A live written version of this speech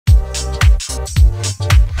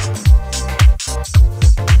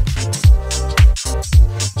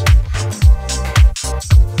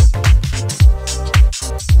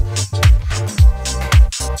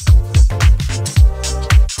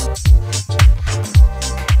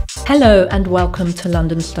Hello and welcome to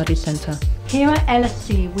London Study Centre. Here at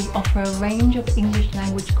LSC we offer a range of English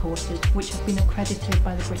language courses which have been accredited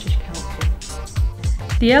by the British Council.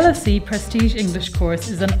 The LSE Prestige English course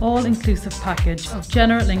is an all-inclusive package of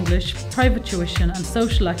general English, private tuition and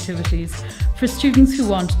social activities for students who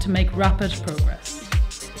want to make rapid progress.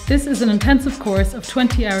 This is an intensive course of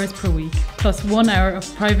 20 hours per week, plus 1 hour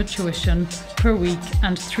of private tuition per week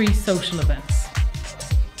and 3 social events.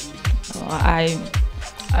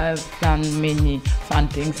 I've done many fun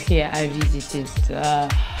things here. I visited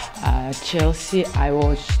Chelsea. I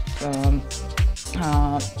watched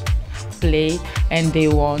play and they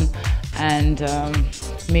won, and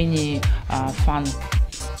many fun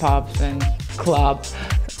pubs and clubs,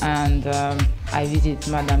 and I visited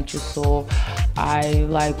Madame Tussauds. I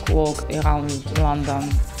like walk around London.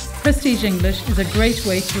 Prestige English is a great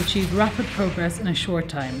way to achieve rapid progress in a short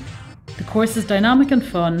time. The course is dynamic and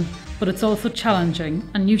fun, but it's also challenging,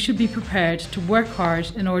 and you should be prepared to work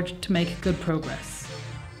hard in order to make good progress.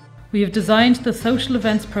 We have designed the social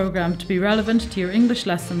events programme to be relevant to your English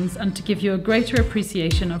lessons and to give you a greater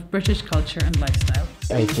appreciation of British culture and lifestyle.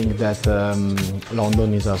 I think that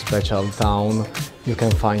London is a special town. You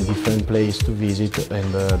can find different places to visit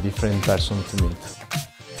and different persons to meet.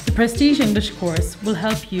 The Prestige English course will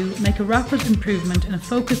help you make a rapid improvement in a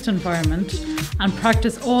focused environment and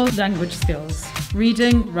practice all language skills: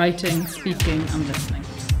 reading, writing, speaking and listening.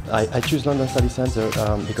 I choose London Study Centre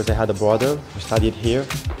because I had a brother who studied here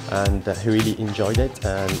and he really enjoyed it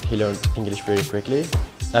and he learned English very quickly.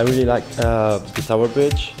 I really like the Tower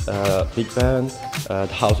Bridge, Big Ben, the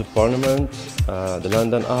House of Parliament, the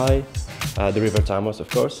London Eye, the River Thames of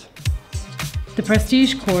course. The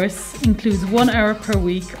Prestige course includes 1 hour per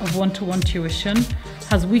week of one-to-one tuition,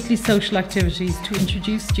 has weekly social activities to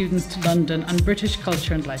introduce students to London and British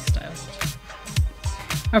culture and lifestyle.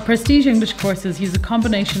 Our Prestige English courses use a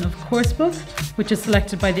combination of coursebook, which is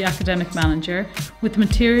selected by the academic manager, with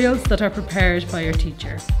materials that are prepared by your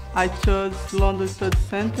teacher. I chose London Study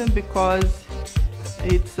Centre because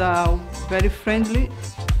it's a very friendly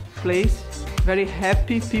place, very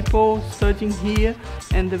happy people studying here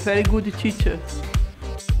and a very good teacher.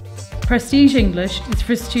 Prestige English is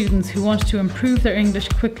for students who want to improve their English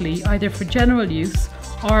quickly, either for general use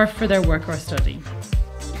or for their work or study.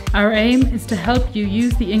 Our aim is to help you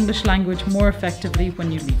use the English language more effectively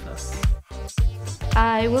when you leave us.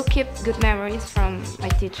 I will keep good memories from my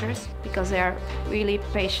teachers because they are really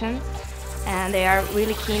patient and they are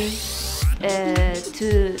really keen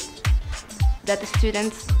that the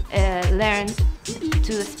students learn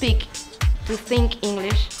to speak, to think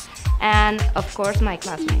English, and of course my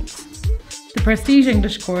classmates. The Prestige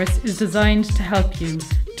English course is designed to help you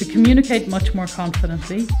to communicate much more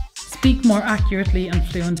confidently, speak more accurately and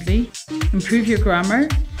fluently, improve your grammar,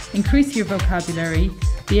 increase your vocabulary,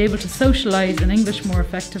 be able to socialise in English more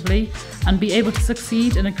effectively, and be able to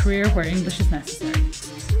succeed in a career where English is necessary.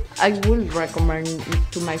 I would recommend it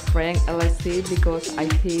to my friend LSC because I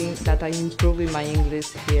think that I'm improving my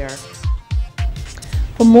English here.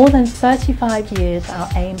 For more than 35 years our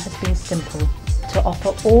aim has been simple: to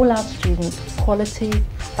offer all our students quality,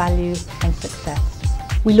 value and success.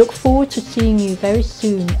 We look forward to seeing you very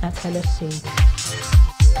soon at LSC.